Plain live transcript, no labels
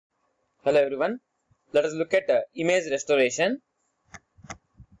Hello everyone. Let us look at image restoration.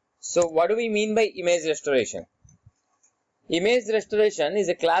 So what do we mean by image restoration? Image restoration is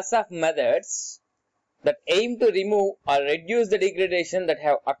a class of methods that aim to remove or reduce the degradation that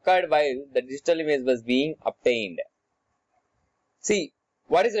have occurred while the digital image was being obtained. See,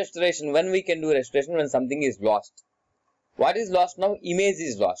 what is restoration? When we can do restoration? When something is lost. What is lost now? Image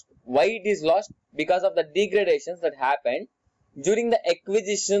is lost. Why it is lost? Because of the degradations that happened during the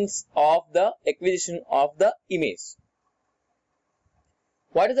acquisition of the image.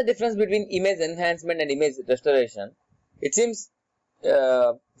 What is the difference between image enhancement and image restoration? It seems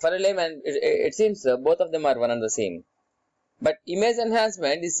for a layman it seems both of them are one and the same. But image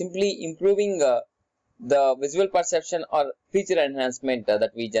enhancement is simply improving the visual perception or feature enhancement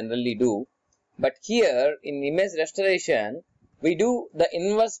that we generally do. But here in image restoration, we do the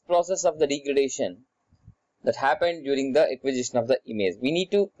inverse process of the degradation that happened during the acquisition of the image. We need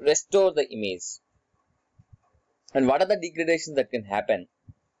to restore the image. And what are the degradations that can happen?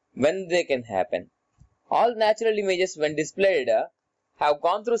 When they can happen? All natural images when displayed have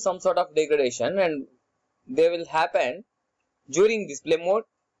gone through some sort of degradation, and they will happen during display mode,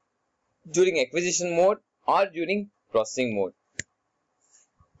 during acquisition mode, or during processing mode.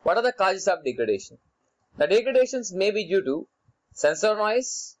 What are the causes of degradation? The degradations may be due to sensor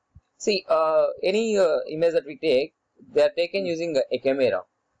noise. See, any image that we take, they are taken using a camera.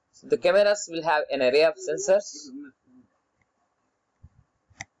 So the cameras will have an array of sensors.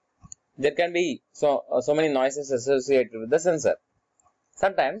 There can be so many noises associated with the sensor.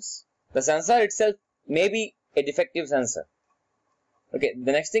 Sometimes the sensor itself may be a defective sensor. Okay,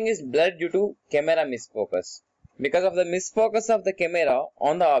 the next thing is blur due to camera misfocus. Because of the misfocus of the camera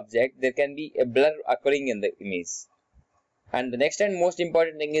on the object, there can be a blur occurring in the image. And the next and most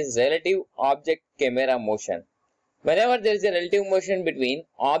important thing is relative object camera motion. Whenever there is a relative motion between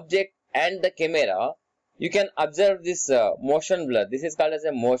object and the camera, you can observe this motion blur. This is called as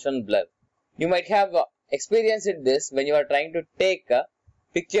a motion blur. You might have experienced this when you are trying to take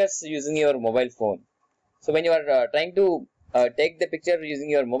pictures using your mobile phone. So when you are trying to take the picture using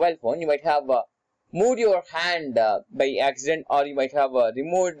your mobile phone, you might have moved your hand by accident, or you might have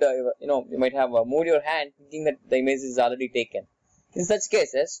removed, you might have moved your hand thinking that the image is already taken. In such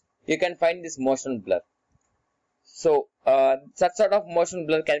cases, you can find this motion blur. So, such sort of motion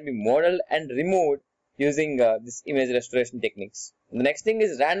blur can be modeled and removed using this image restoration techniques. The next thing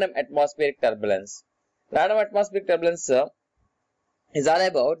is random atmospheric turbulence. Random atmospheric turbulence is all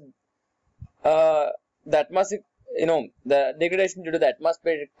about the atmospheric, the degradation due to the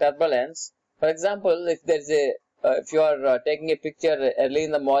atmospheric turbulence. For example, if there is if you are taking a picture early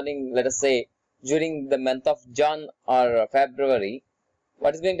in the morning, let us say during the month of June or February,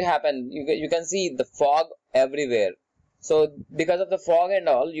 what is going to happen? You can see the fog everywhere. So because of the fog and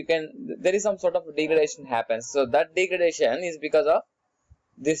all, there is some sort of degradation happens. So that degradation is because of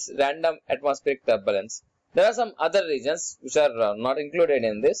this random atmospheric turbulence. There are some other regions which are not included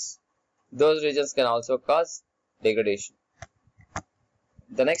in this. Those regions can also cause degradation.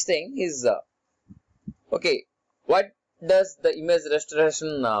 The next thing is okay, what does the image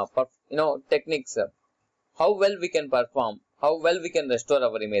restoration techniques, how well we can perform, how well we can restore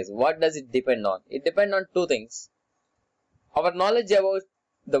our image, what does it depend on? It depends on two things: our knowledge about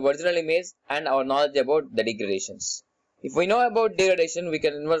the original image and our knowledge about the degradations. If we know about degradation, we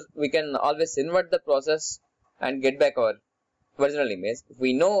can always invert the process and get back our original image. If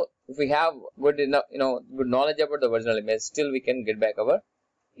we have good knowledge about the original image, still we can get back our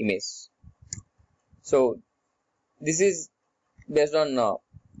image. So this is based on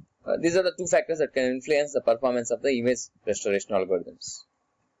these are the two factors that can influence the performance of the image restoration algorithms.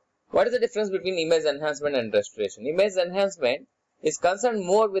 What is the difference between image enhancement and restoration? Image enhancement is concerned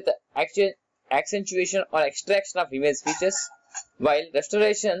more with the accentuation or extraction of image features, while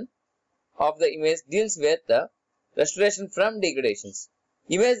restoration of the image deals with the restoration from degradations.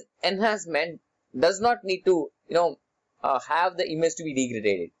 Image enhancement does not need to have the image to be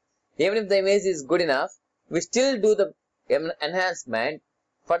degraded. Even if the image is good enough, we still do the enhancement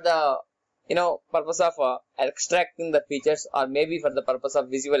for the purpose of extracting the features, or maybe for the purpose of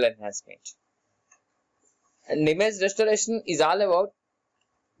visual enhancement. And image restoration is all about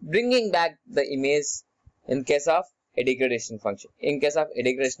bringing back the image in case of a degradation function. In case of a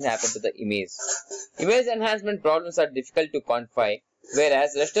degradation happened to the image. Image enhancement problems are difficult to quantify,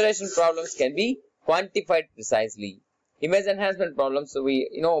 whereas restoration problems can be quantified precisely. Image enhancement problems, we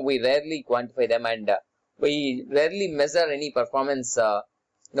rarely quantify them, and we rarely measure any performance.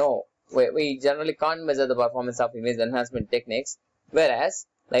 We generally can't measure the performance of image enhancement techniques, whereas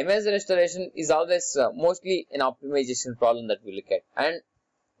the image restoration is always mostly an optimization problem that we look at. And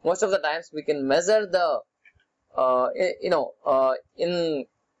most of the times we can measure the in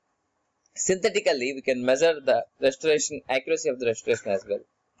synthetically we can measure the restoration accuracy of the restoration as well.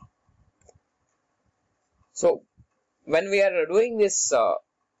 So when we are doing this,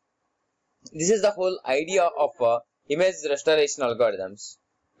 this is the whole idea of image restoration algorithms.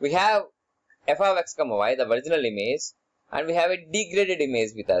 We have f of x comma y, the original image, and we have a degraded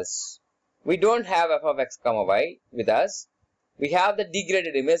image with us. We don't have f of x comma y with us. We have the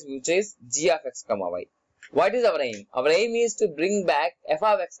degraded image, which is g of x comma y. What is our aim? Our aim is to bring back f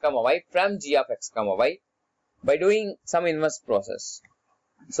of x comma y from g of x comma y by doing some inverse process.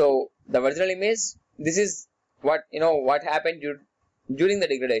 So the original image, this is what what happened during the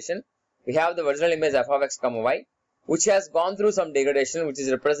degradation. We have the original image f of x comma y, which has gone through some degradation, which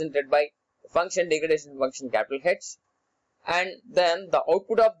is represented by function degradation function capital H, and then the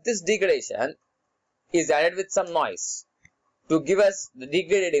output of this degradation is added with some noise to give us the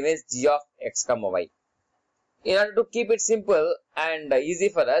degraded image g of x comma y. In order to keep it simple and easy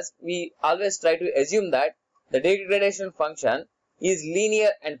for us, we always try to assume that the degradation function is linear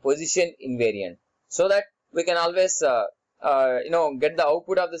and position invariant, so that we can always get the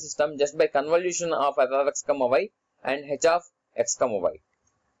output of the system just by convolution of f of x comma y and h of x comma y.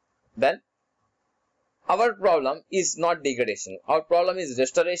 Then our problem is not degradation. Our problem is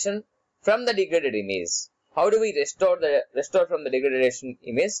restoration from the degraded image. How do we restore from the degradation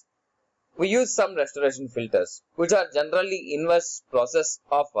image? We use some restoration filters, which are generally inverse process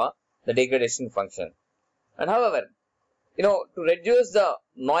of the degradation function. And however, to reduce the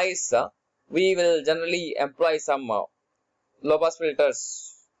noise, we will generally employ some low pass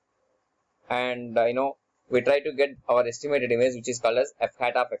filters, and we try to get our estimated image, which is called as f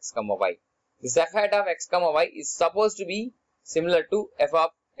hat of x comma y. This f hat of x comma y is supposed to be similar to f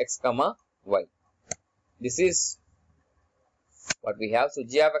of x comma y. This is what we have. So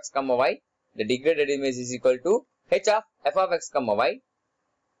g of x comma y, the degraded image, is equal to h of f of x comma y,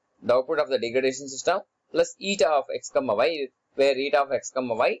 the output of the degradation system, plus eta of x comma y, where eta of x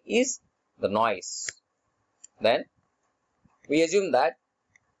comma y is the noise. Then we assume that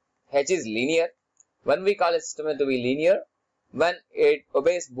h is linear. When we call a system to be linear, when it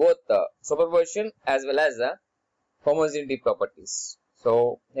obeys both the superposition as well as the homogeneity properties.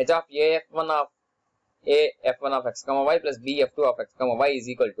 So h of a f1 of x comma y plus b f2 of x comma y is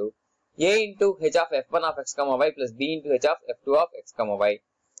equal to a into h of f1 of x comma y plus b into h of f2 of x comma y,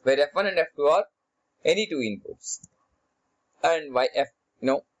 where f1 and f2 are any two inputs, and y f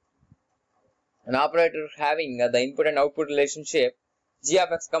an operator having the input and output relationship g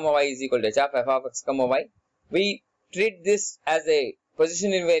of x comma y is equal to h of f of x comma y. We treat this as a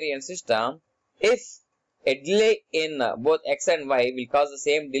position invariant system if a delay in both x and y will cause the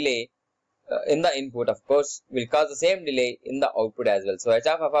same delay in the input, of course, will cause the same delay in the output as well. So h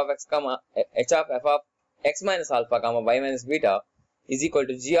of f of x minus alpha comma y minus beta is equal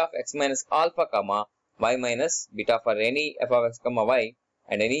to g of x minus alpha comma y minus beta for any f of x comma y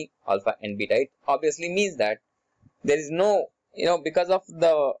and any alpha and beta. It obviously means that there is no, because of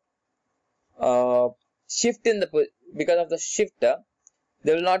the shift in the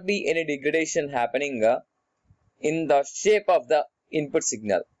there will not be any degradation happening in the shape of the input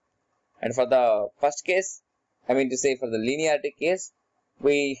signal. And for the first case, for the linearity case,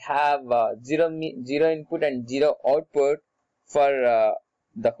 we have zero input and zero output for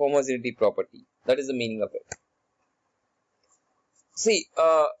the homogeneity property. That is the meaning of it. See,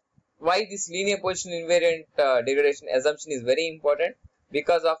 why this linear position invariant degradation assumption is very important,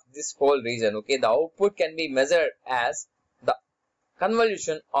 because of this whole reason. Okay, the output can be measured as the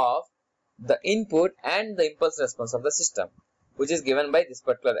convolution of the input and the impulse response of the system, which is given by this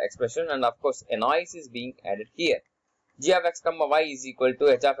particular expression, and of course a noise is being added here. G of x comma y is equal to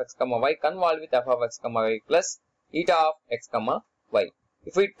h of x comma y convolved with f of x comma y plus eta of x comma y.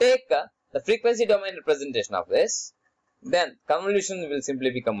 If we take the frequency domain representation of this, then convolution will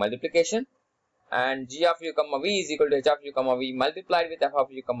simply become multiplication, and g of u comma v is equal to h of u comma v multiplied with f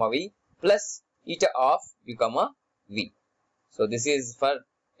of u comma v plus eta of u comma v. So this is for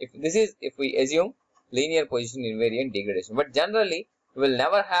if we assume linear position invariant degradation. But generally we will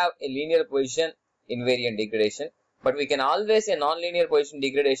never have a linear position invariant degradation, but we can always a non-linear position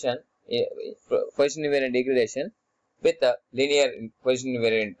degradation, position invariant degradation with a linear position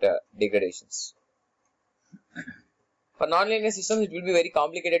invariant degradations. For non-linear systems, it will be very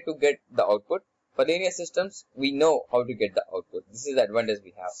complicated to get the output. For linear systems, we know how to get the output. This is the advantage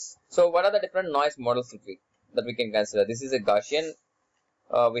we have. So what are the different noise models that we can consider? This is a Gaussian.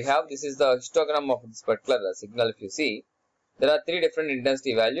 This is the histogram of this particular signal. If you see, there are three different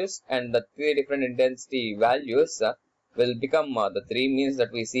intensity values, and the three different intensity values will become the 3 means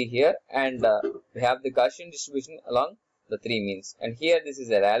that we see here, and we have the Gaussian distribution along the 3 means, and here this is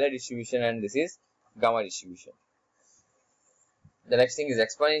a Rayleigh distribution and this is gamma distribution. The next thing is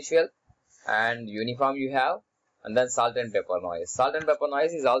exponential and uniform you have, and then salt and pepper noise. Salt and pepper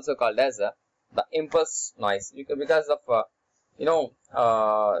noise is also called as the impulse noise, because of the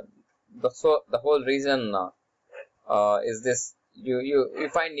whole reason is this: you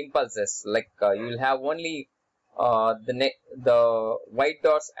find impulses like you will have only the white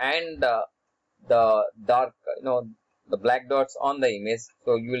dots and the dark, the black dots on the image.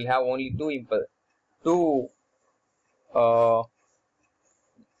 So you will have only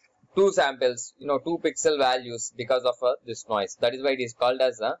two samples, 2 pixel values because of this noise. That is why it is called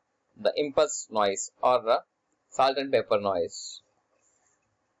as the impulse noise or salt and pepper noise.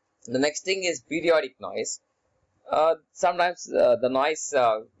 The next thing is periodic noise. Sometimes the noise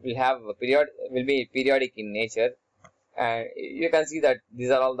will be periodic in nature, and you can see that these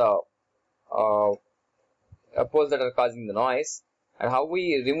are all the poles that are causing the noise. And how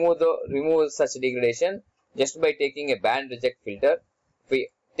we remove such degradation? Just by taking a band reject filter. If we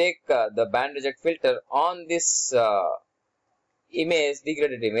take the band reject filter on this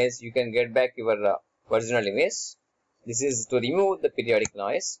degraded image, you can get back your original image. This is to remove the periodic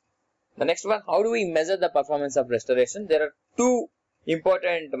noise. The next one, how do we measure the performance of restoration? There are 2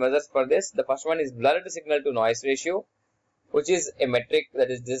 important measures for this. The first one is blurred signal to noise ratio, which is a metric that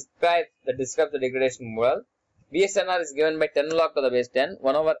describes the degradation model. BSNR is given by 10 log to the base 10,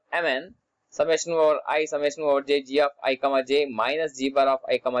 1 over mn, summation over I, summation over j, g of I comma j minus g bar of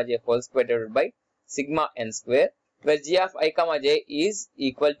I comma j whole square divided by sigma n square, where g of I comma j is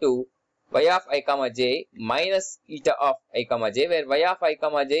equal to y of I comma j minus eta of I comma j, where y of I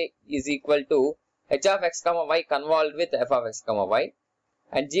comma j is equal to h of x comma y convolved with f of x comma y,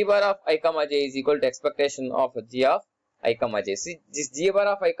 and g bar of I comma j is equal to expectation of g of I comma j. See, this g bar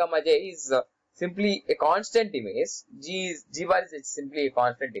of I comma j is simply a constant image. G bar is simply a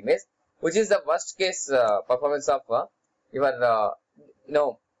constant image, which is the worst case performance of your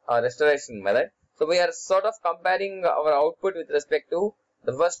restoration method. So we are sort of comparing our output with respect to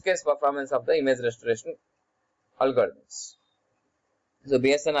the worst case performance of the image restoration algorithms. So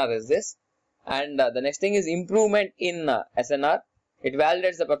BSNR is this, and the next thing is improvement in SNR. It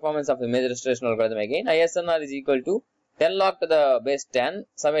validates the performance of the image restoration algorithm again. ISNR is equal to 10 log to the base 10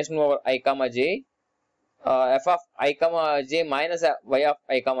 summation over I comma j f of I comma j minus y of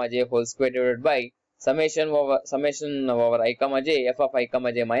I comma j whole square divided by summation over I comma j f of I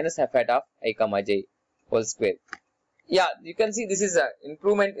comma j minus f hat of I comma j whole square. Yeah, you can see this is an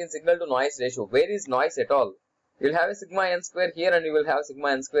improvement in signal to noise ratio. Where is noise at all? You will have a sigma n square here and you will have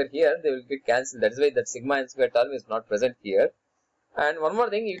sigma n square here. They will get cancelled. That is why that sigma n square term is not present here. And one more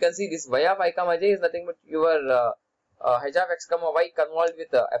thing, you can see this y of I comma j is nothing but your h of x comma y convolved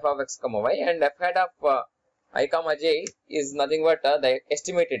with f of x comma y, and f hat of I comma j is nothing but the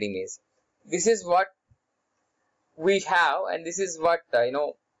estimated image. This is what we have, and this is what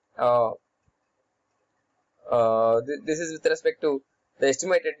this is with respect to the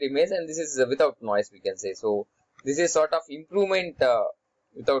estimated image, and this is without noise, we can say. So this is sort of improvement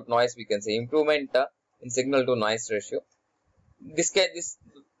without noise, we can say, improvement in signal to noise ratio. This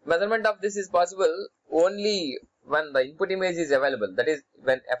measurement of this is possible only when the input image is available, that is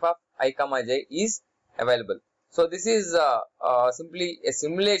when f of I comma j is available. So this is simply a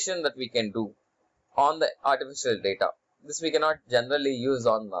simulation that we can do on the artificial data. This we cannot generally use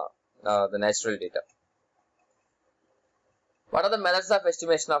on the natural data. What are the methods of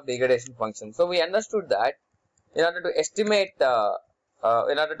estimation of degradation function? So we understood that in order to estimate, in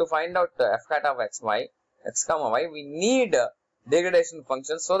order to find out f hat of x comma y, we need degradation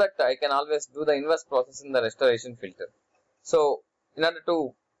function, so that I can always do the inverse process in the restoration filter. So in order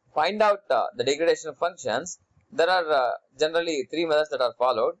to find out the degradation functions, there are generally 3 methods that are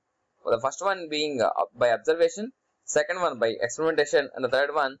followed. The first one being by observation, second one by experimentation, and the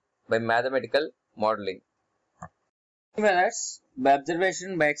third one by mathematical modeling. 3 methods: by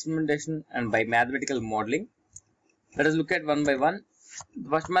observation, by experimentation, and by mathematical modeling. Let us look at one by one. The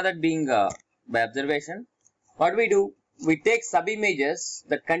first method being by observation. What do? We take sub-images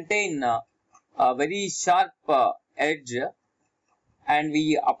that contain a very sharp edge, and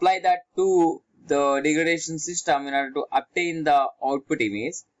we apply that to the degradation system in order to obtain the output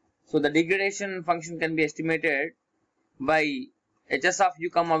image. So the degradation function can be estimated by hs of u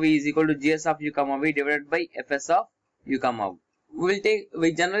comma v is equal to gs of u comma v divided by fs of u comma v.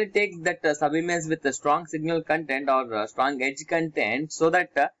 We generally take that sub-image with a strong signal content or strong edge content, so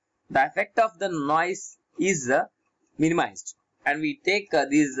that the effect of the noise is minimized. and we take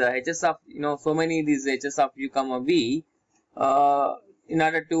these h's of so many these h's of u comma v in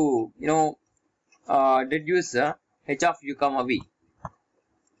order to deduce h of u comma v.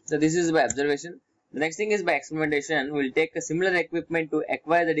 So this is by observation. The next thing is by experimentation. We'll take a similar equipment to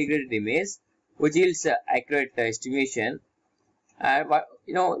acquire the degraded image, which yields accurate estimation.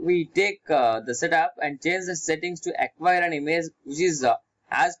 We take the setup and change the settings to acquire an image which is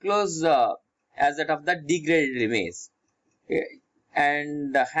as close as that of the degraded image,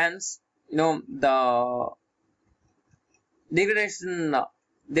 and hence the degradation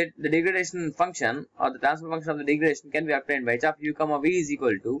the degradation function or the transfer function of the degradation can be obtained by h of u comma v is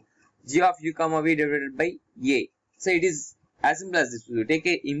equal to g of u comma v divided by a. So it is as simple as this. We take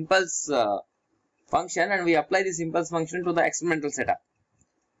a impulse function and we apply this impulse function to the experimental setup,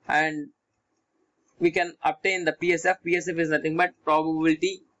 and we can obtain the PSF. PSF is nothing but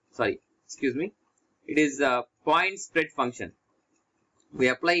it is a point spread function. We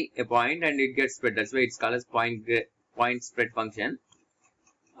apply a point and it gets spread. That's why it's called as point spread function.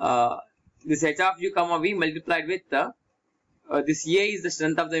 This h of u comma v multiplied with this a is the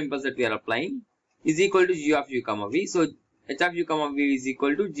strength of the impulse that we are applying is equal to g of u comma v. So h of u comma v is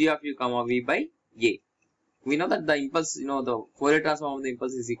equal to g of u comma v by a. We know that the impulse, the Fourier transform of the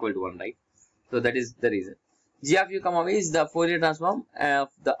impulse is equal to 1, right? So that is the reason. G of u comma v is the Fourier transform of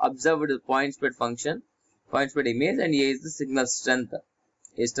the observed point spread function, point spread image, and a is the signal strength,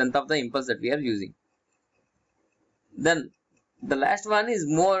 a strength of the impulse that we are using. Then the last one is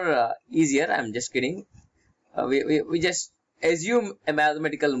more easier. I'm just kidding. We just assume a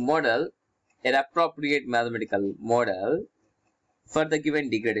mathematical model, an appropriate mathematical model for the given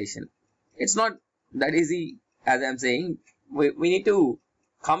degradation. It's not that easy, as I'm saying. We need to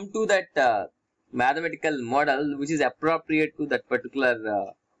come to that mathematical model which is appropriate to that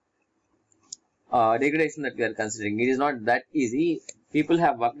particular degradation that we are considering. It is not that easy. People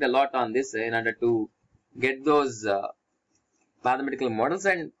have worked a lot on this in order to get those mathematical models,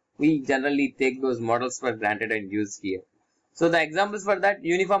 and we generally take those models for granted and use here. So the examples for that: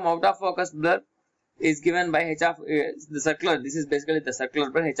 uniform out of focus blur is given by h of the circular. This is basically the circular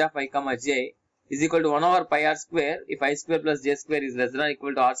blur. H of I comma j is equal to 1 over pi r square. If I square plus j square is less than or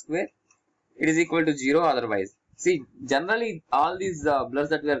equal to r square, it is equal to 0 otherwise. See, generally all these blurs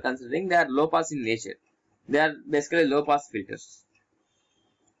that we are considering, they are low pass in nature. They are basically low pass filters.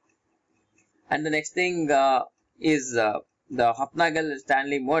 And the next thing is the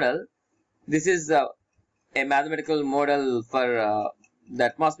Hufnagel-Stanley model. This is a mathematical model for the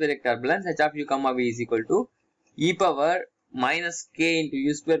atmospheric turbulence. H of u comma v is equal to e power minus k into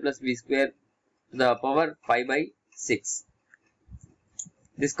u square plus v square to the power 5 by 6.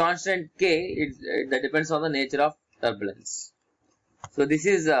 This constant k, that depends on the nature of turbulence. So this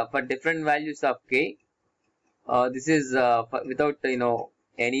is for different values of k. This is without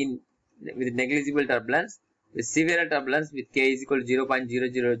with negligible turbulence. With severe turbulence, with k is equal to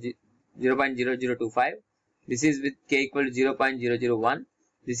 0.0025. This is with k equal to 0.001.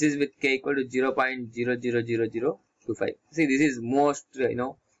 This is with k equal to 0.00025. See, this is most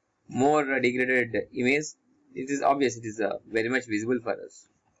more degraded image. It is obvious. It is very much visible for us.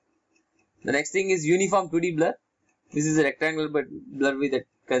 The next thing is uniform 2D blur. This is a rectangular blur we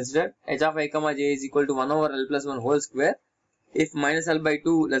consider. H of I comma j is equal to 1 over L plus 1 whole square. If minus L by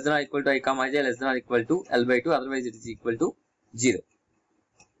 2 less than or equal to I comma j less than or equal to L by 2, otherwise it is equal to 0.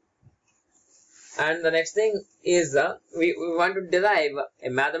 And the next thing is we want to derive a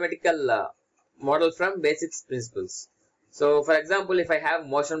mathematical model from basic principles. So for example, if I have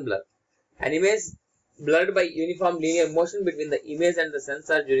motion blur, an image blurred by uniform linear motion between the image and the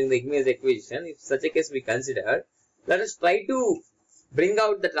sensor during the image acquisition, if such a case we consider, let us try to bring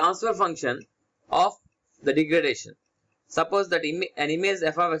out the transfer function of the degradation. Suppose that an image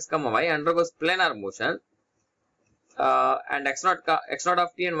f of x comma y undergoes planar motion, and x naught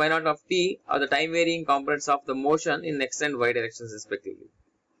of t and y naught of t are the time varying components of the motion in x and y directions respectively.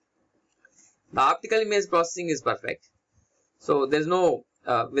 The optical image processing is perfect. So there is no,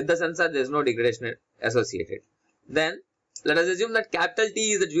 with the sensor there is no degradation associated. Then let us assume that capital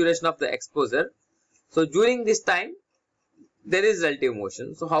T is the duration of the exposure. So during this time there is relative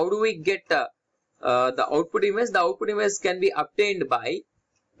motion. So how do we get the output image? The output image can be obtained by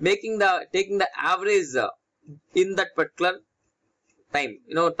taking the average in that particular time,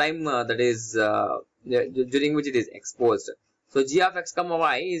 that is during which it is exposed. So g of x comma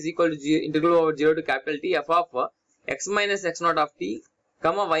y is equal to g integral over 0 to capital T f of x minus x naught of t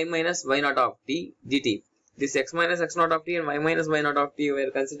comma y minus y naught of t dt. This x minus x naught of t and y minus y naught of t we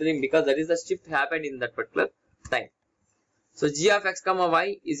are considering because that is the shift happened in that particular time. So g of x comma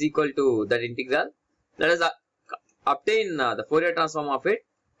y is equal to that integral. Let us obtain the Fourier transform of it,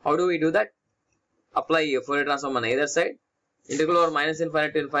 how do we do that? Apply a Fourier transform on either side. Integral over minus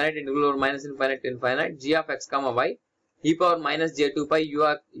infinite to infinite, integral over minus infinite to infinite, g of x comma y, e power minus j2 pi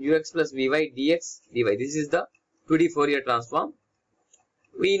ux plus vy dx dy. This is the 2D Fourier transform.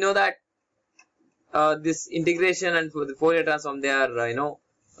 We know that this integration and for the Fourier transform, they are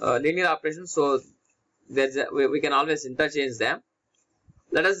linear operations, so there's we can always interchange them.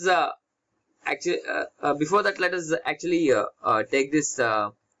 Let us actually before that, let us actually take this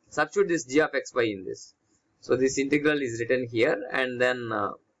substitute this g of xy in this. So this integral is written here, and then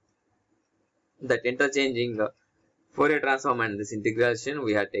that interchanging Fourier transform and this integration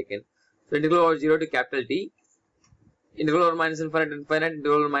we have taken. So integral over 0 to capital T, integral over minus infinite to infinite,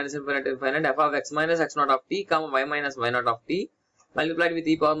 integral over minus infinite to infinite, f of x minus x naught of t, comma y minus y naught of t, multiplied with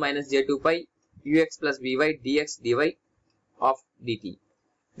e power minus j2 pi ux plus vy dx dy of dt.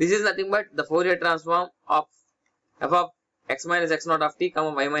 This is nothing but the Fourier transform of f of x minus x naught of t,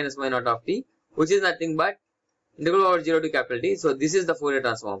 comma y minus y naught of t, which is nothing but integral over 0 to capital T. So this is the Fourier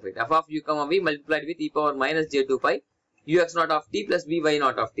transform of it. F of u comma v multiplied with e power minus j2 pi ux naught of t plus vy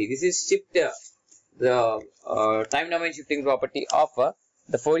naught of t. This is shift the time domain shifting property of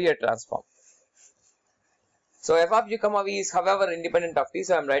the Fourier transform. So f of u comma v is however independent of t.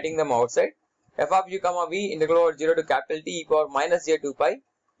 So I am writing them outside. F of u comma v integral over 0 to capital T e power minus j2 pi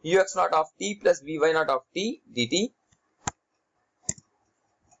ux naught of t plus vy naught of t dt.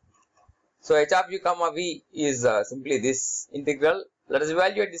 So h of u comma v is simply this integral. Let us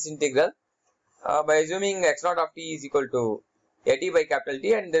evaluate this integral by assuming x naught of t is equal to at by capital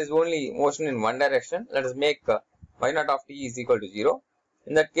T, and there is only motion in one direction. Let us make y naught of t is equal to 0.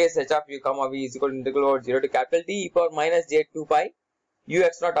 In that case, h of u comma v is equal to integral over 0 to capital T e power minus j2 pi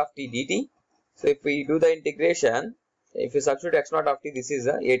ux naught of t dt. So if we do the integration, if you substitute x naught of t, this is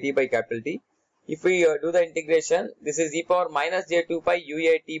at by capital T. If we do the integration, this is e power minus j2 pi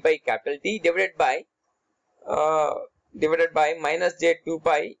uat by capital T divided by minus j2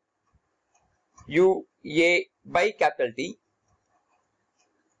 pi ua by capital T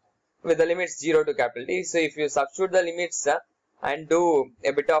with the limits 0 to capital T. So if you substitute the limits and do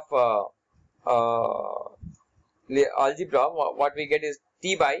a bit of algebra, what we get is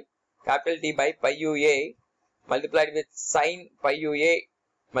t by capital T by pi ua multiplied with sin pi ua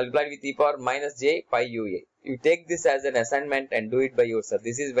multiplied with e power minus j pi ua. You take this as an assignment and do it by yourself.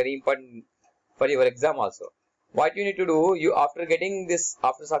 This is very important for your exam also. What you need to do, you after getting this,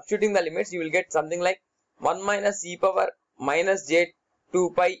 after substituting the limits, you will get something like 1 minus e power minus j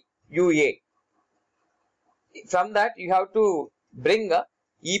 2 pi ua. From that, you have to bring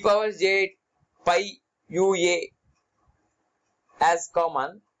e power j pi ua as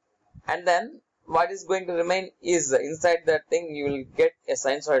common, and then what is going to remain is inside that thing you will get a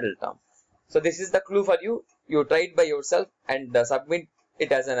sinusoidal term. So this is the clue for you. You try it by yourself and submit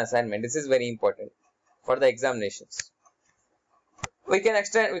it as an assignment. This is very important for the examinations. We can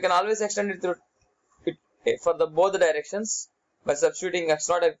always extend it through for the both the directions by substituting x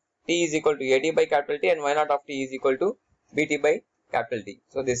naught of t is equal to at by capital T and y naught of t is equal to bt by capital T.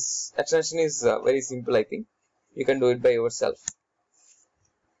 So this extension is very simple. I think you can do it by yourself.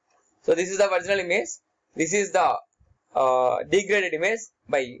 So this is the original image. This is the degraded image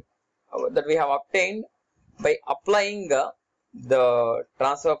by that we have obtained by applying the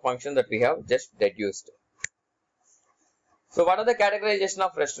transfer function that we have just deduced. So what are the categorization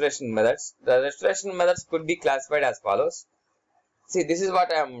of restoration methods? The restoration methods could be classified as follows. See, this is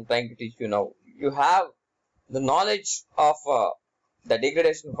what I am trying to teach you now. You have the knowledge of the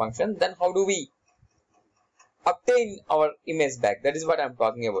degradation function. Then how do we obtain our image back? That is what I am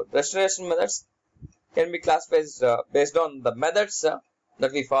talking about. Restoration methods can be classified based on the methods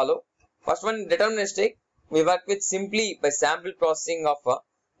that we follow. First one, deterministic. We work with simply by sample processing of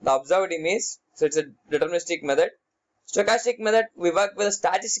the observed image. So it's a deterministic method. Stochastic method, we work with the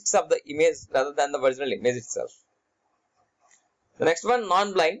statistics of the image rather than the original image itself. The next one,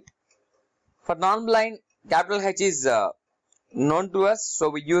 non-blind. For non-blind, capital H is known to us, so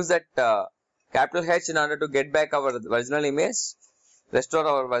we use that capital H in order to get back our original image, restore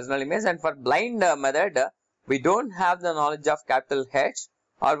our original image. And for blind method, we don't have the knowledge of capital H,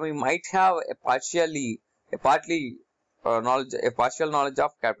 or we might have a partial knowledge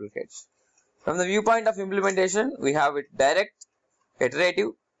of capital H. From the viewpoint of implementation, we have it direct,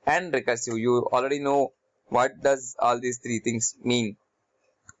 iterative, and recursive. You already know what does all these three things mean.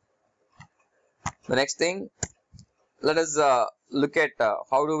 The next thing, let us look at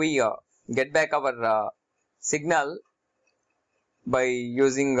how do we get back our signal by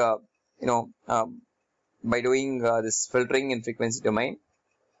using by doing this filtering in frequency domain.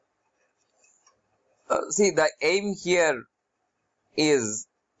 see, the aim here is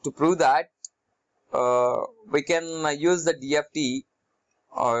to prove that we can use the DFT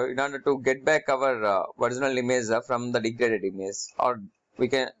in order to get back our original image from the degraded image, or we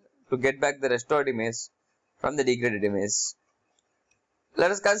can to get back the restored image from the degraded image.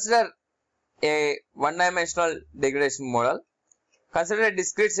 Let us consider a one-dimensional degradation model. Consider a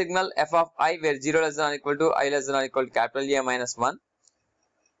discrete signal f of I where 0 less than or equal to I less than or equal to capital A minus 1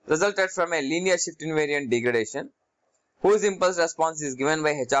 resulted from a linear shift invariant degradation whose impulse response is given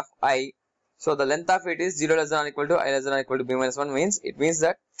by h of I. So the length of it is 0 less than or equal to I less than or equal to B minus 1 means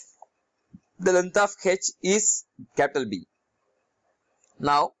that the length of h is capital B.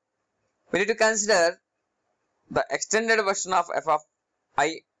 Now we need to consider the extended version of f of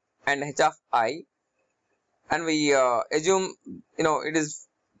I and h of I, and we assume it is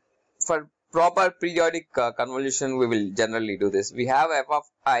for proper periodic convolution. We will generally do this. We have f of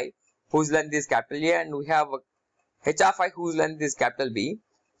I whose length is capital A, and we have h of I whose length is capital B.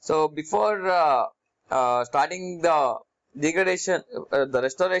 So before starting the degradation, the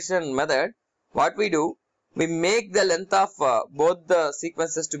restoration method, what we do, we make the length of both the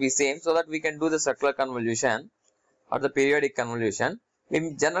sequences to be same so that we can do the circular convolution or the periodic convolution.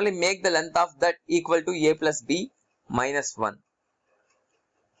 We generally make the length of that equal to A plus B minus 1.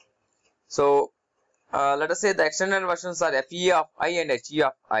 So let us say the extended versions are FE of I and HE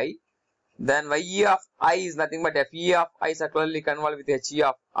of I. Then YE of I is nothing but FE of I circularly convolved with HE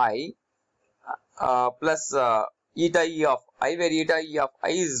of I plus eta E of I, where eta E of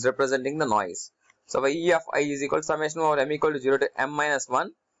I is representing the noise. So YE of I is equal to summation over M equal to 0 to M minus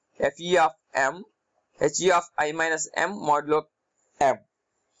 1 FE of M HE of I minus M modulo M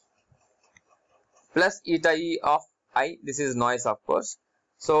plus eta E of I. This is noise, of course.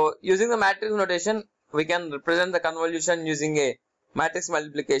 So using the matrix notation, we can represent the convolution using a matrix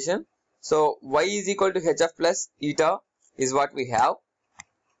multiplication. So Y is equal to H of plus eta is what we have,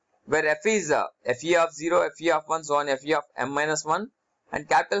 where F is FE of 0, FE of 1, so on FE of M minus 1, and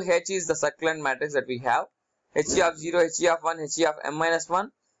capital H is the circulant matrix that we have, HE of 0, HE of 1, HE of M minus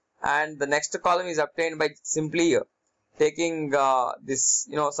 1, and the next column is obtained by simply taking this,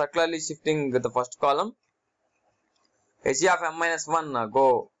 circularly shifting the first column. HE of M minus 1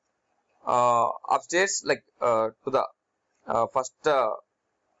 go upstairs, like to the first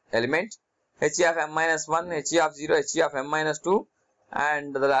element, HE of M minus 1, HE of 0, HE of M minus 2,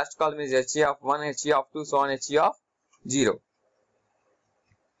 and the last column is HE of 1, HE of 2, so on HE of 0.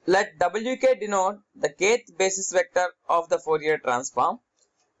 Let Wk denote the kth basis vector of the Fourier transform.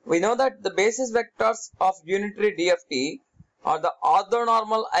 We know that the basis vectors of unitary DFT are the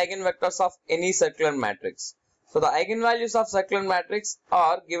orthonormal eigenvectors of any circular matrix. So the eigenvalues of circular matrix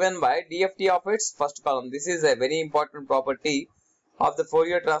are given by DFT of its first column. This is a very important property of the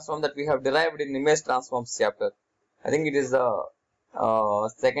Fourier transform that we have derived in image transforms chapter. I think it is the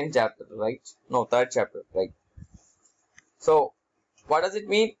second chapter, right? No, third chapter, right? So what does it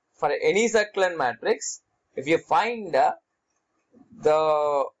mean? For any circular matrix, if you find the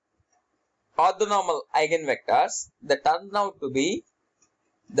orthonormal eigenvectors that turn out to be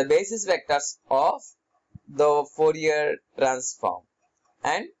the basis vectors of the Fourier transform,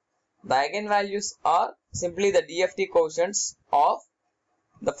 and the eigenvalues are simply the DFT quotients of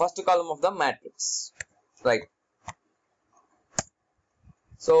the first column of the matrix, right?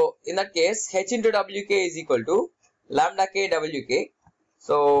 So in that case, H into Wk is equal to lambda k Wk.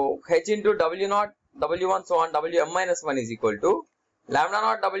 So H into W0 W1 so on Wm minus 1 is equal to lambda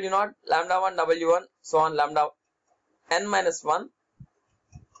naught W0 lambda 1 W1 so on lambda n minus 1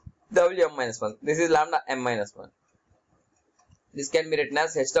 Wm minus 1. This is lambda m minus 1. This can be written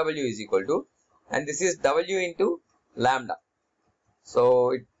as Hw is equal to, and this is W into lambda.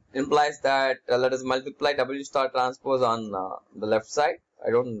 So it implies that let us multiply W star transpose on the left side.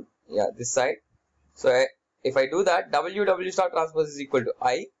 This side. So if I do that, W star transpose is equal to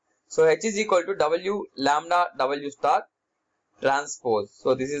I. So H is equal to W lambda W star transpose.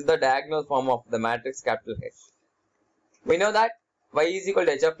 So this is the diagonal form of the matrix capital H. We know that Y is equal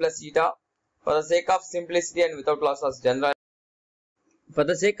to H of plus eta. For the sake of simplicity and without loss of generality,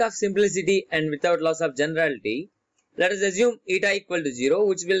 let us assume eta equal to 0,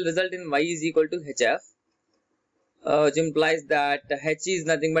 which will result in Y is equal to HF. Which implies that H is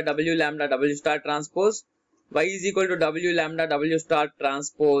nothing but W lambda W star transpose. Y is equal to W lambda W star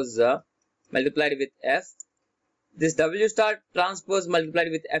transpose multiplied with F. This W star transpose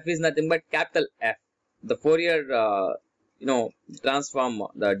multiplied with F is nothing but capital F. The Fourier, transform,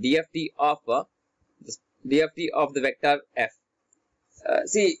 the DFT of the vector F.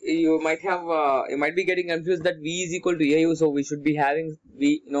 See, you might be getting confused that V is equal to AU, so we should be having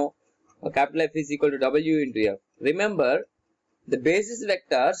V, capital F is equal to W into F. Remember, the basis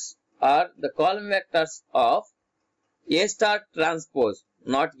vectors are the column vectors of A star transpose,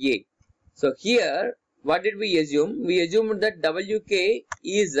 not A. So here, what did we assume? We assumed that WK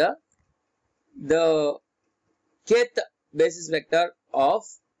is the kth basis vector of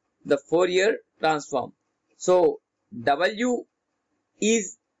the Fourier transform. So W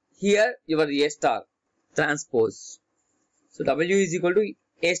is here your A star transpose. So W is equal to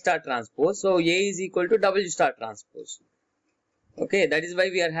A star transpose. So A is equal to W star transpose. Okay, that is why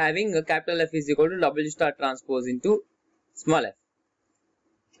we are having a capital F is equal to W star transpose into small f.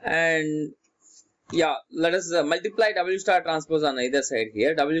 And yeah, let us multiply W star transpose on either side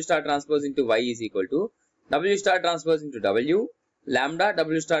here. W star transpose into Y is equal to W star transpose into W, lambda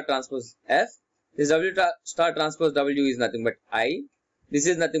W star transpose F. This W star transpose W is nothing but I. This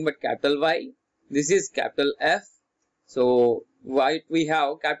is nothing but capital Y. This is capital F. So what we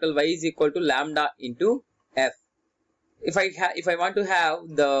have, capital Y is equal to lambda into F. If I want to have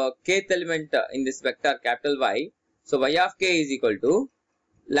the kth element in this vector capital Y, so Y of k is equal to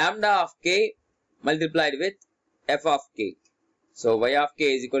lambda of k multiplied with f of k. So y of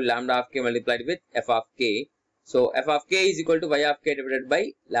k is equal to lambda of k multiplied with f of k. So f of k is equal to y of k divided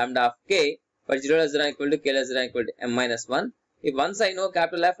by lambda of k, for 0 less than or equal to k less than or equal to m minus 1. If once I know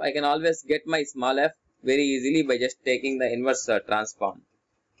capital F, I can always get my small f very easily by just taking the inverse transform.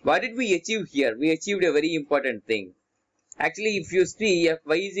 What did we achieve here? We achieved a very important thing. Actually, if you see f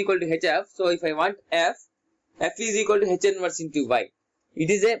y is equal to hf, so if I want f is equal to h inverse into y. It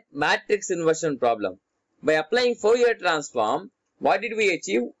is a matrix inversion problem. By applying Fourier transform, what did we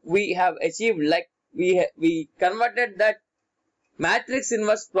achieve? We have achieved like we converted that matrix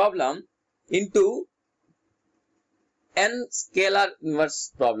inverse problem into n scalar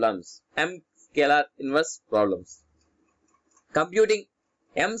inverse problems, m scalar inverse problems. Computing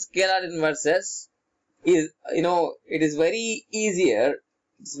m scalar inverses is, it is very easier.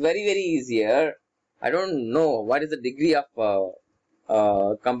 It's very easier. I don't know what is the degree of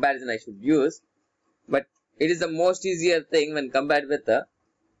comparison I should use, but it is the most easier thing when compared with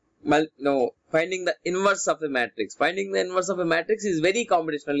finding the inverse of a matrix. Finding the inverse of a matrix is very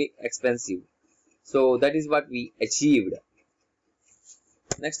computationally expensive. So that is what we achieved.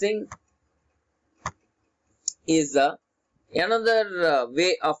 Next thing is another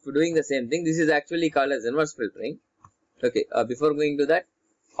way of doing the same thing. This is actually called as inverse filtering. Okay, before going to that,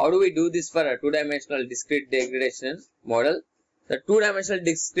 how do we do this for a two-dimensional discrete degradation model? The two-dimensional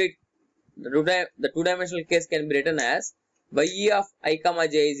case can be written as y of I comma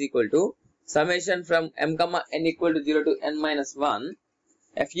j is equal to summation from m comma n equal to 0 to n minus 1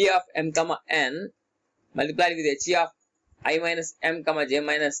 fe of m comma n multiplied with he of I minus m comma j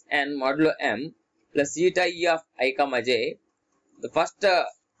minus n modulo m plus eta e of I comma j. The first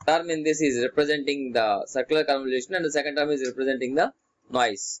term in this is representing the circular convolution and the second term is representing the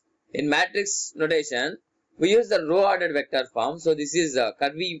noise. In matrix notation, we use the row ordered vector form. So this is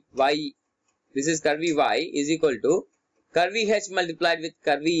curvy y. This is curvy y is equal to curvy h multiplied with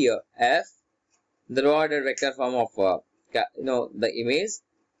curvy f, the row ordered vector form of the image,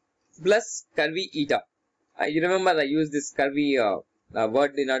 plus curvy eta. You remember I used this curvy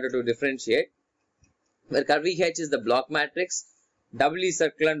word in order to differentiate. Where curvy h is the block matrix, doubly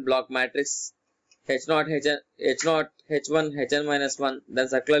circulant block matrix, h0 h1 hn minus 1, then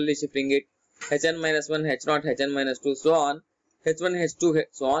circularly shifting it, hn minus 1 h0 hn minus 2, so on, h1 h2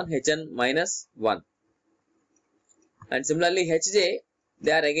 so on, hn minus 1. And similarly hj,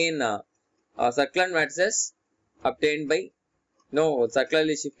 they are again circulant matrices obtained by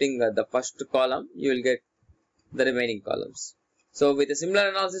circularly shifting the first column, you will get the remaining columns. So with a similar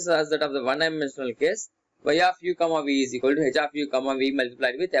analysis as that of the one-dimensional case, y of u comma v is equal to h of u comma v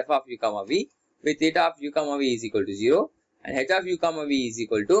multiplied with f of u comma v, with theta of u comma v is equal to 0, and h of u comma v is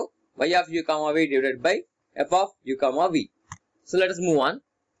equal to y of u comma v divided by f of u comma v. So let us move on.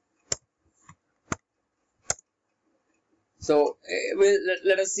 So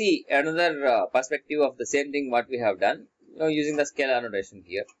let us see another perspective of the same thing what we have done, using the scalar notation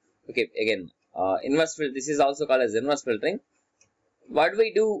here. Okay, again inverse filter. This is also called as inverse filtering. What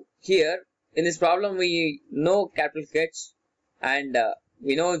we do here in this problem, we know capital H and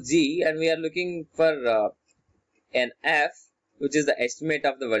we know G, and we are looking for an F, which is the estimate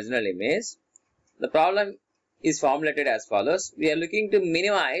of the original image. The problem is formulated as follows. We are looking to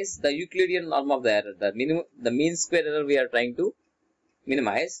minimize the Euclidean norm of the error, the mean square error we are trying to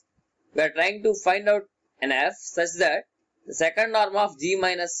minimize. We are trying to find out an F such that the second norm of G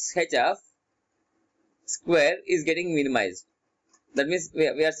minus HF square is getting minimized. That means we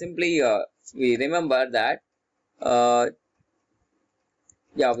are simply, we remember that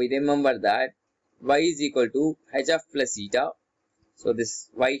yeah, we remember that y is equal to hf plus eta. So this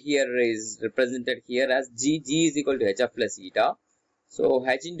y here is represented here as g is equal to hf plus eta. So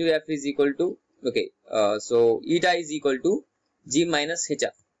h into f is equal to, okay, so eta is equal to g minus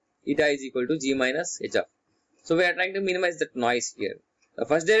hf. Eta is equal to g minus hf. So we are trying to minimize that noise here. The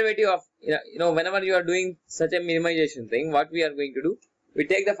first derivative of, whenever you are doing such a minimization thing, what we are going to do, we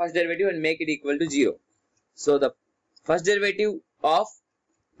take the first derivative and make it equal to 0. So the first derivative of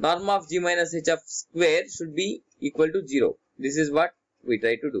norm of g minus hf square should be equal to 0. This is what we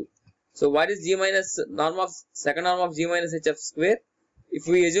try to do. So what is g minus second norm of g minus hf square? If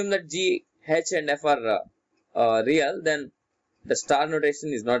we assume that g, h and f are real, then the star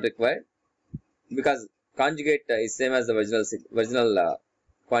notation is not required, because conjugate is same as the original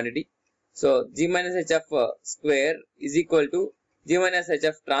quantity. So g minus hf square is equal to g minus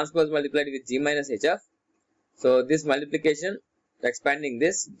hf transpose multiplied with g minus hf. So this multiplication, expanding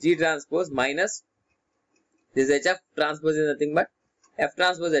this, g transpose minus this hf transpose is nothing but f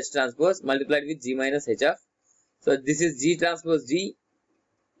transpose h transpose multiplied with g minus hf. So this is g transpose g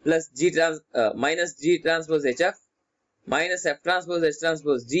plus minus g transpose hf minus f transpose h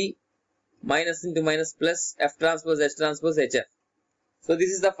transpose g minus into minus plus f transpose h transpose hf. So this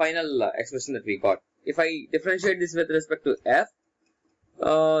is the final expression that we got. If I differentiate this with respect to f,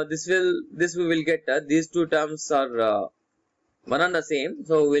 this we will get these two terms are one and the same.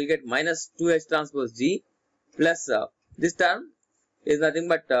 So we will get minus 2h transpose g plus this term is nothing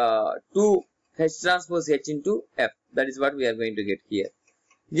but 2h transpose h into f. That is what we are going to get here.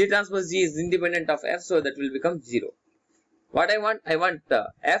 G transpose g is independent of f, so that will become 0. What I want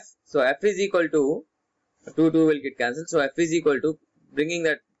f. So f is equal to 2 will get cancelled. So f is equal to, bringing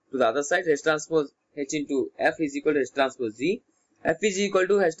that to the other side, h transpose h into f is equal to h transpose g. F is equal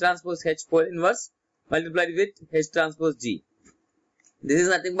to h transpose h whole inverse multiplied with h transpose g. This is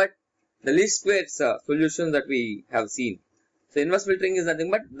nothing but the least squares solution that we have seen. So inverse filtering is nothing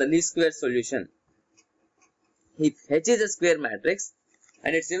but the least square solution. If h is a square matrix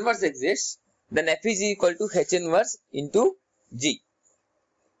and its inverse exists, then f is equal to h inverse into g.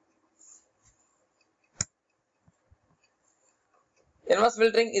 Inverse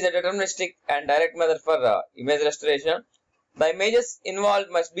filtering is a deterministic and direct method for image restoration. The images involved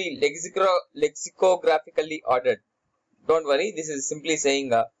must be lexicographically ordered. Don't worry, this is simply saying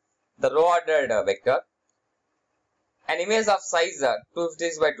the row ordered vector. An image of size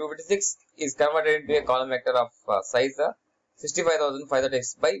 256 by 256 is converted into a column vector of size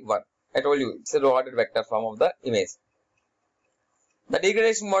 65,536 by 1. I told you, it's a row ordered vector form of the image. The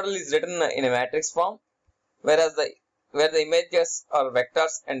degradation model is written in a matrix form, where the images are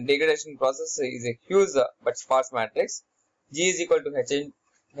vectors and degradation process is a huge but sparse matrix. G is equal to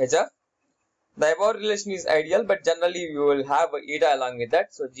hf. The above relation is ideal, but generally you will have eta along with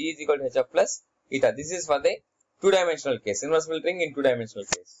that. So G is equal to hf plus eta. This is for the two-dimensional case, inverse filtering in two-dimensional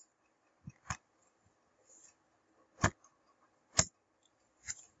case.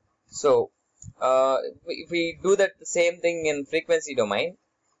 So if we do that same thing in frequency domain,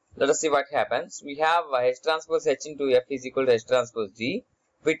 let us see what happens. We have h transpose h into f is equal to h transpose g.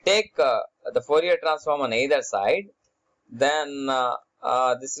 If we take the Fourier transform on either side, then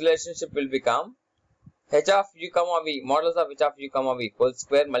this relationship will become h of u comma v modulus of h of u comma v whole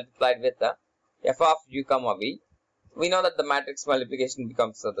square multiplied with f of u comma v. We know that the matrix multiplication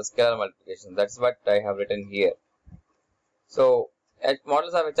becomes the scalar multiplication. That's what I have written here. So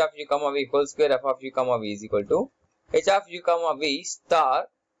modulus of h of u comma v whole square f of u comma v is equal to h of u comma v star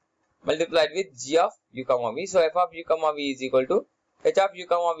multiplied with g of u comma v. So f of u comma v is equal to h of u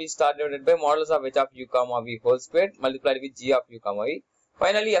comma v star divided by modulus of h of u comma v whole square multiplied with g of u comma v.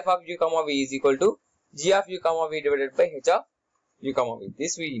 Finally, f of u comma v is equal to g of u comma v divided by h of u comma v.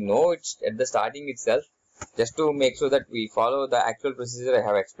 This we know it at the starting itself. Just to make sure that we follow the actual procedure, I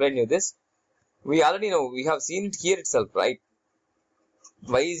have explained you this. We already know, we have seen it here itself, right?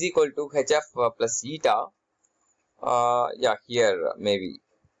 Y is equal to hf plus eta. Here maybe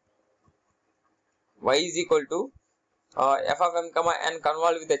y is equal to f of m comma n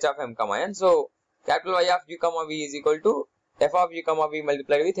convolved with h of m comma n. So capital Y of u comma v is equal to f of u comma v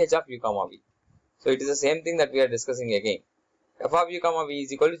multiplied with h of u comma v. So it is the same thing that we are discussing again. F of u comma v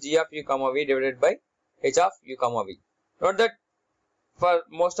is equal to g of u comma v divided by h of u comma v. Note that for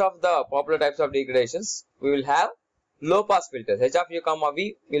most of the popular types of degradations, we will have low pass filters. H of u comma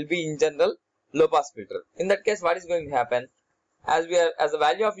v will be in general low pass filter. In that case, what is going to happen? As the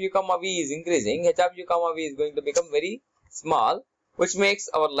value of u comma v is increasing, h of u comma v is going to become very small, which makes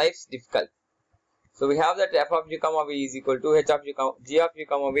our lives difficult. So we have that f of u comma v is equal to g of u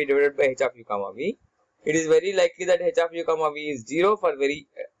comma v divided by h of u comma v. it is very likely that h of u comma v is 0 for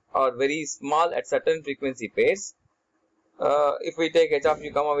very small at certain frequency pairs. If we take h of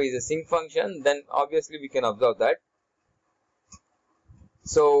u comma v is a sinc function, then obviously we can observe that.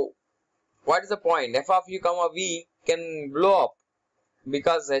 So what is the point? F of u comma v can blow up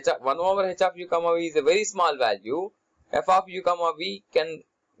because 1 over h of u comma v is a very small value. F of u comma v can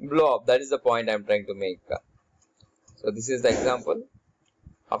blow up. That is the point I am trying to make. So this is the example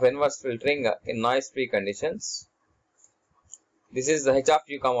of inverse filtering in noise-free conditions. This is the h of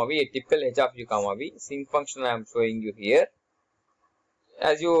u comma v, a typical h of u comma v sinc function I am showing you here.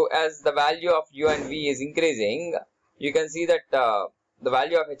 As the value of u and v is increasing, you can see that the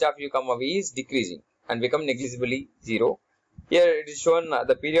value of h of u comma v is decreasing and become negligibly 0. Here it is shown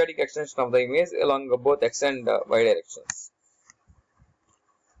the periodic extension of the image along both x and y directions.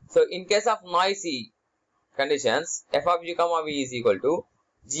 So in case of noisy conditions, f of u comma v is equal to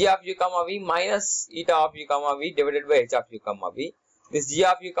g of u comma v minus eta of u comma v divided by h of u comma v. This g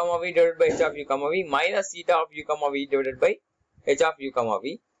of u comma v divided by h of u comma v minus eta of u comma v divided by h of u comma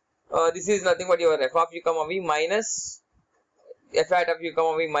v. This is nothing but your f of u comma v minus f hat of u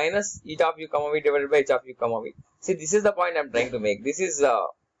comma v minus eta of u comma v divided by h of u comma v. See, this is the point I am trying to make. This is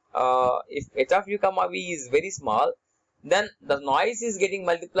if h of u comma v is very small, then the noise is getting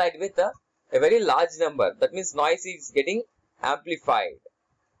multiplied with a very large number. That means noise is getting amplified.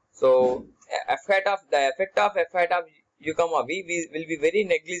 So the effect of f hat of u comma v will be very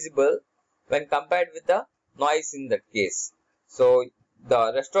negligible when compared with the noise in that case. So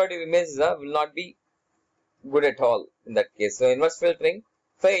the restorative image will not be good at all in that case. So inverse filtering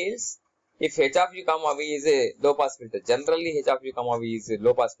fails if h of u comma v is a low pass filter. Generally h of u comma v is a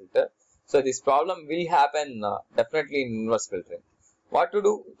low pass filter. So this problem will happen definitely in inverse filtering. What to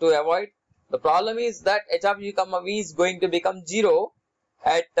do to avoid? The problem is that h of u comma v is going to become 0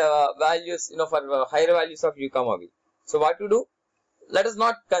 at values, for higher values of u comma v. So what to do? Let us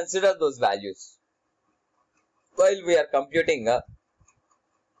not consider those values while we are computing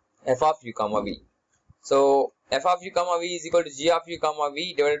f of u comma v. So f of u comma v is equal to g of u comma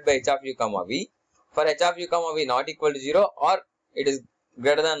v divided by h of u comma v. For h of u comma v not equal to 0, or it is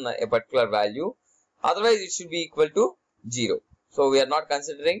greater than a particular value, otherwise it should be equal to 0. So we are not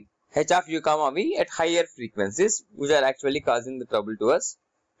considering h of u comma v at higher frequencies, which are actually causing the trouble to us,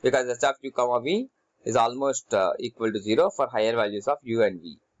 because h of u comma v is almost equal to 0 for higher values of u and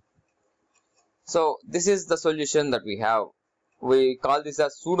v. So this is the solution that we have. We call this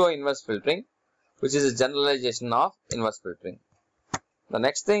as pseudo inverse filtering, which is a generalization of inverse filtering. The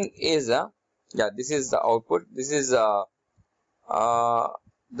next thing is this is the output. This is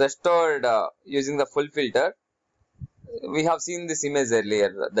restored using the full filter. We have seen this image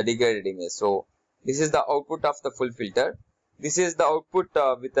earlier, the degraded image. So this is the output of the full filter. This is the output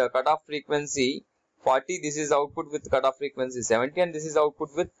with the cutoff frequency 40. This is output with cutoff frequency 70, and this is output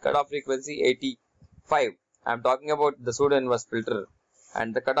with cutoff frequency 85. I am talking about the pseudo inverse filter,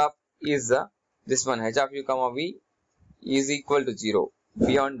 and the cutoff is this one, h of u comma v is equal to 0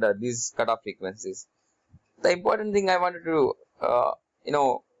 beyond these cutoff frequencies. The important thing I wanted to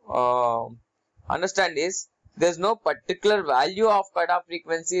understand is there is no particular value of cutoff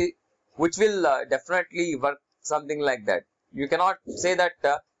frequency which will definitely work something like that. You cannot say that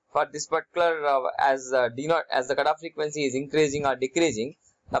for this particular as the cutoff frequency is increasing or decreasing,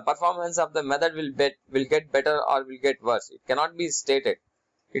 the performance of the method will get better or will get worse. It cannot be stated.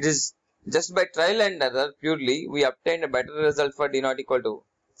 It is just by trial and error purely we obtained a better result for d not equal to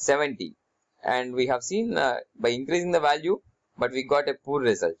 70, and we have seen by increasing the value, but we got a poor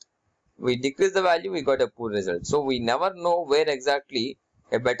result. We decrease the value, we got a poor result. So we never know where exactly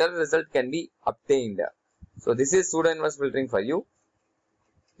a better result can be obtained. So this is pseudo inverse filtering for you.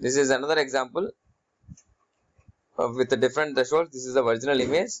 This is another example with the different thresholds. This is the original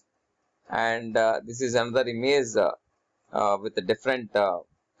image, and this is another image with the different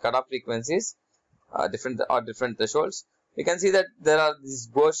cutoff frequencies, different thresholds. We can see that there are these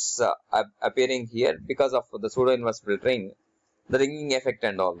ghosts appearing here because of the pseudo inverse filtering, the ringing effect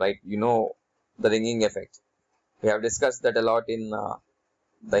and all, right? You know the ringing effect. We have discussed that a lot in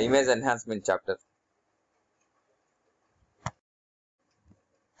the image enhancement chapter.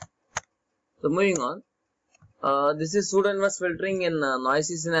 So moving on, this is pseudo inverse filtering in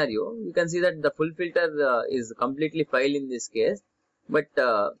noisy scenario. You can see that the full filter is completely failed in this case, but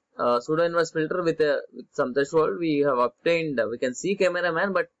pseudo inverse filter with some threshold we have obtained. We can see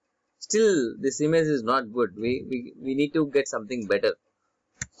cameraman, but still this image is not good. We need to get something better.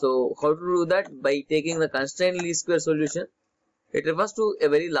 So how to do that? By taking the constrained least square solution. It refers to a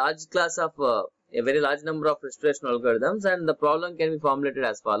very large class of a very large number of restoration algorithms, and the problem can be formulated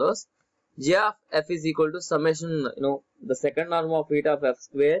as follows. J of f is equal to summation, the second norm of eta of f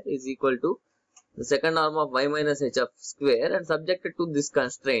square is equal to the second norm of y minus h of square, and subjected to this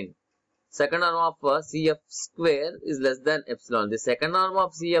constraint. Second norm of cf square is less than epsilon. The second norm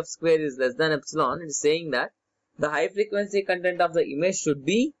of cf square is less than epsilon. It is saying that the high frequency content of the image should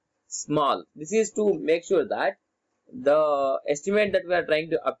be small. This is to make sure that the estimate that we are trying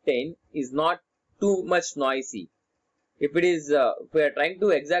to obtain is not too much noisy. If it is, if we are trying to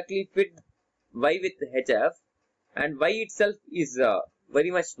exactly fit y with hf and y itself is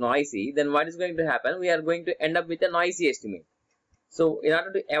very much noisy, then what is going to happen? We are going to end up with a noisy estimate. So in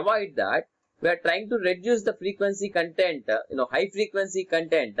order to avoid that, we are trying to reduce the frequency content, high frequency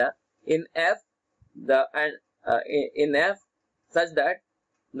content in f, in f, such that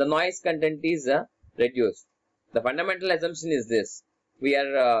the noise content is reduced. The fundamental assumption is this: we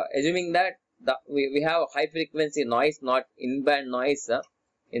are assuming that we have high frequency noise, not in-band noise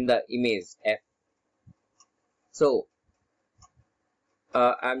in the image f. So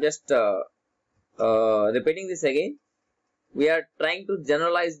I'm just repeating this again. We are trying to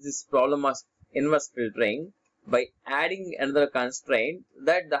generalize this problem of inverse filtering by adding another constraint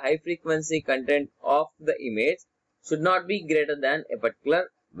that the high frequency content of the image should not be greater than a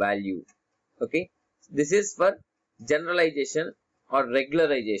particular value. Okay, this is for generalization or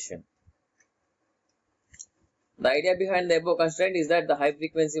regularization. The idea behind the above constraint is that the high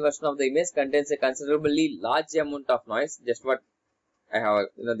frequency version of the image contains a considerably large amount of noise. Just what I have,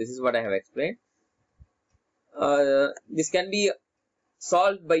 this is what I have explained. This can be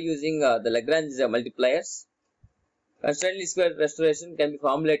solved by using the Lagrange multipliers. Constraint least square restoration can be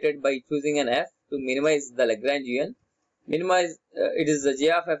formulated by choosing an f to minimize the Lagrangian. It is the j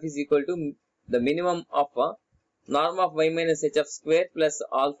of f is equal to the minimum of norm of y minus h of square plus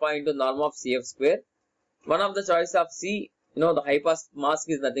alpha into norm of cf square. One of the choice of c, the high pass mask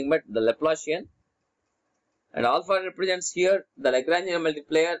is nothing but the Laplacian, and alpha represents here the Lagrangian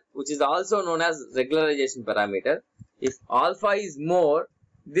multiplier, which is also known as regularization parameter. If alpha is more,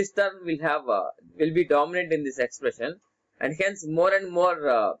 this term will be dominant in this expression, and hence more and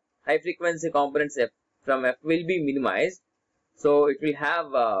more high frequency components from f will be minimized. So it will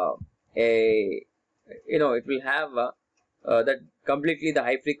have that completely the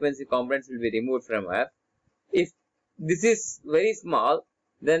high frequency components will be removed from f. If this is very small,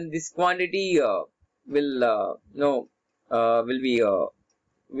 then this quantity will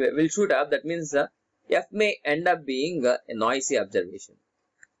shoot up. That means f may end up being a noisy observation.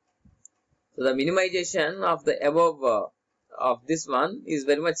 So the minimization of the above of this one is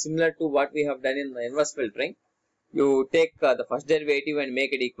very much similar to what we have done in the inverse filtering. You take the first derivative and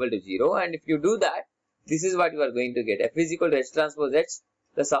make it equal to 0, and if you do that, this is what you are going to get. F is equal to h transpose h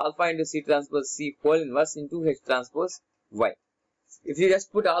plus alpha into c transpose c whole inverse into h transpose y. If you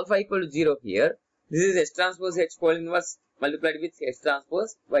just put alpha equal to 0 here, this is h transpose h whole inverse multiplied with h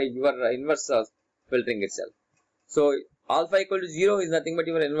transpose by your inverse filtering itself. So alpha equal to 0 is nothing but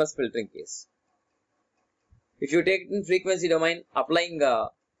your inverse filtering case. If you take in frequency domain, applying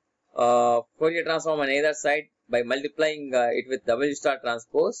Fourier transform on either side by multiplying it with W star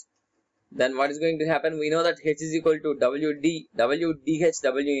transpose, then what is going to happen? We know that h is equal to W dh W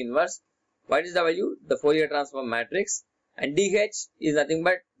inverse. What is W? The Fourier transform matrix, and dh is nothing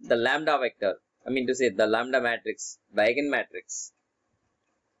but the lambda vector. I mean to say the lambda matrix, the eigenmatrix.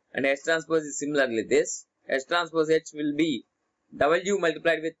 And h transpose is similarly this. H transpose h will be W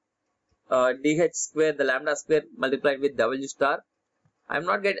multiplied with dh square, the lambda square multiplied with W star. I'm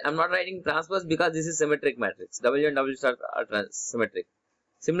not writing transpose because this is symmetric matrix. W and W star are symmetric.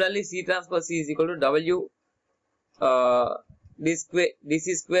 Similarly, C transpose C is equal to W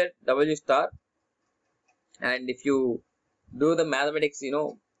dc square W star. And if you do the mathematics,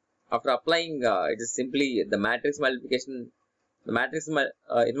 after applying it is simply the matrix multiplication, the matrix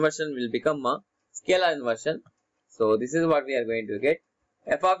inversion will become a scalar inversion. So this is what we are going to get.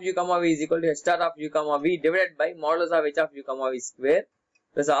 F of u comma v is equal to h star of u comma v divided by modulus of h of u comma v square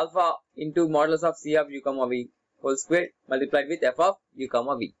plus alpha into modulus of c of u comma v whole square multiplied with f of u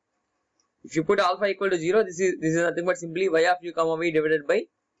comma v. If you put alpha equal to 0, this is nothing but simply y of u comma v divided by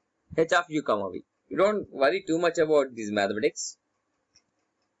h of u comma v. You don't worry too much about these mathematics,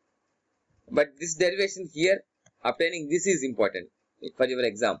 but this derivation here, obtaining this is important for your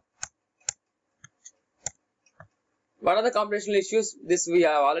exam. What are the computational issues? This we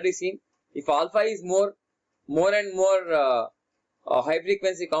have already seen. If alpha is more and more high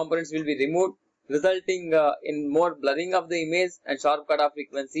frequency components will be removed, resulting in more blurring of the image and sharp cutoff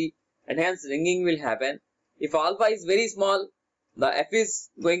frequency, and hence ringing will happen. If alpha is very small, the f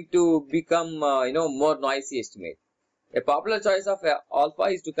is going to become more noisy estimate. A popular choice of alpha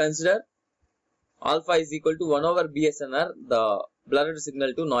is to consider alpha is equal to 1 over BSNR, the blurred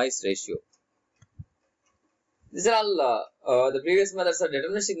signal to noise ratio. These are all the previous methods are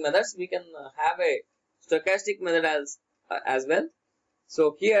deterministic methods. We can have a stochastic method as well.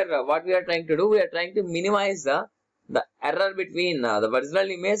 So here what we are trying to do, we are trying to minimize the error between the original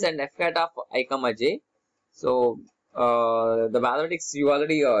image and f hat of I comma j. So the mathematics you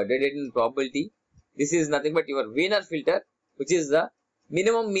already did it in probability. This is nothing but your Wiener filter, which is the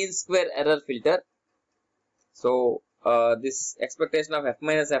minimum mean square error filter. So this expectation of f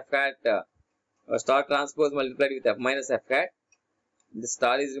minus f hat star transpose multiplied with f minus f hat. The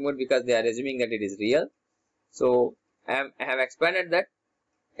star is removed because they are assuming that it is real. So I have expanded that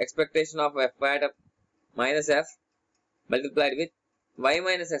expectation of f hat of minus f multiplied with y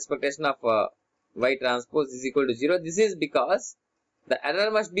minus expectation of y transpose is equal to 0. This is because the error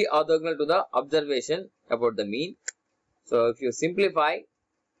must be orthogonal to the observation about the mean. So if you simplify,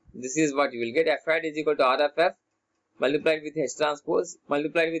 this is what you will get. F hat is equal to RFF multiplied with H transpose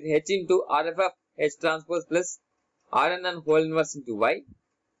multiplied with H into RFF H transpose plus RNN whole inverse into Y.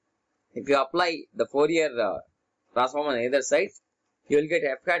 If you apply the Fourier transform on either side, you will get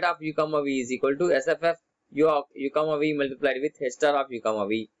f hat of u comma v is equal to SFF u of u comma v multiplied with H star of u comma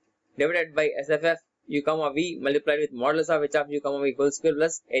v divided by SFF u comma v multiplied with modulus of H of u comma v whole square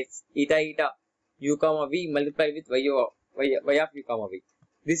plus H eta eta u comma v multiplied with y of u comma v.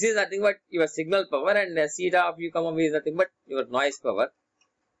 This is nothing but your signal power, and theta of u comma v is nothing but your noise power.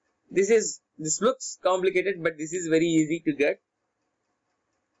 This looks complicated, but this is very easy to get.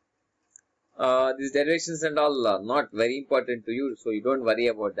 These derivations and all are not very important to you, so you don't worry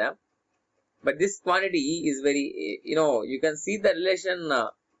about them. But this quantity is very, you can see the relation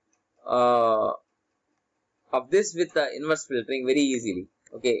of this with the inverse filtering very easily.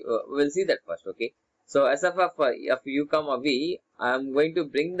 Okay, we'll see that first. Okay, so SFF of u comma v, I am going to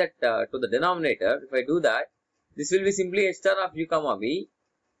bring that to the denominator. If I do that, this will be simply H star of u comma v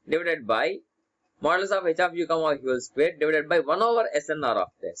divided by modulus of H of u comma v whole square divided by 1 over SNR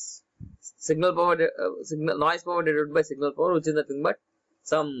of this. Signal power, noise power divided by signal power, which is nothing but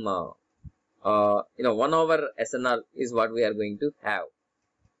some 1 over SNR is what we are going to have.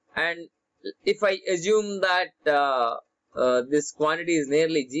 And if I assume that this quantity is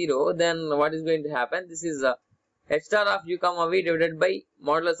nearly 0, then what is going to happen? This is H star of u comma v divided by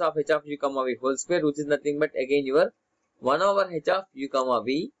modulus of H of u comma v whole square, which is nothing but again your 1 over H of u comma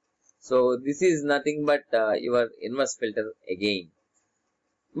v. So this is nothing but your inverse filter again.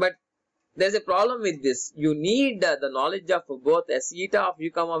 But there's a problem with this. You need the knowledge of both S eta of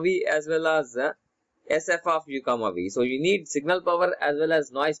u comma v as well as SF of u comma v. So you need signal power as well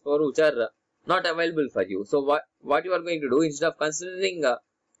as noise power, which are not available for you. So what you are going to do, instead of considering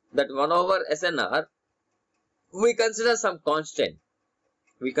that 1 over SNR, we consider some constant.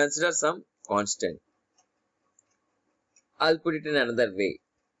 I'll put it in another way.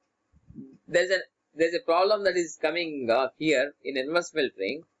 There's a problem that is coming here in inverse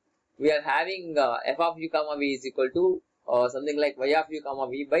filtering. We are having f of u comma v is equal to something like y of u comma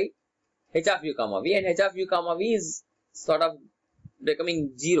v by h of u comma v, and h of u comma v is sort of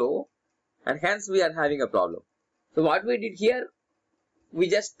becoming 0, and hence we are having a problem. So what we did here, we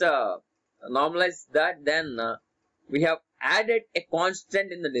just normalized that, then we have added a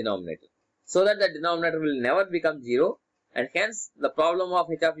constant in the denominator so that the denominator will never become 0, and hence the problem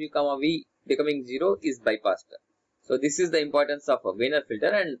of h of u comma v becoming 0 is bypassed. So this is the importance of a Wiener filter,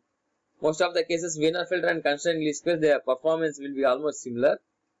 and most of the cases Wiener filter and constraint least squares, their performance will be almost similar.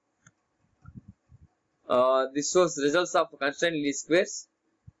 This shows results of constraint least squares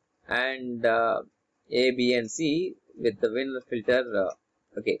and A, B and C with the Wiener filter.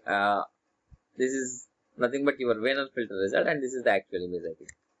 This is nothing but your Wiener filter result, and this is the actual image, I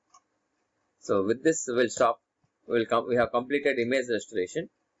think. So with this we'll stop. We have completed image restoration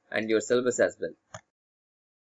and your syllabus as well.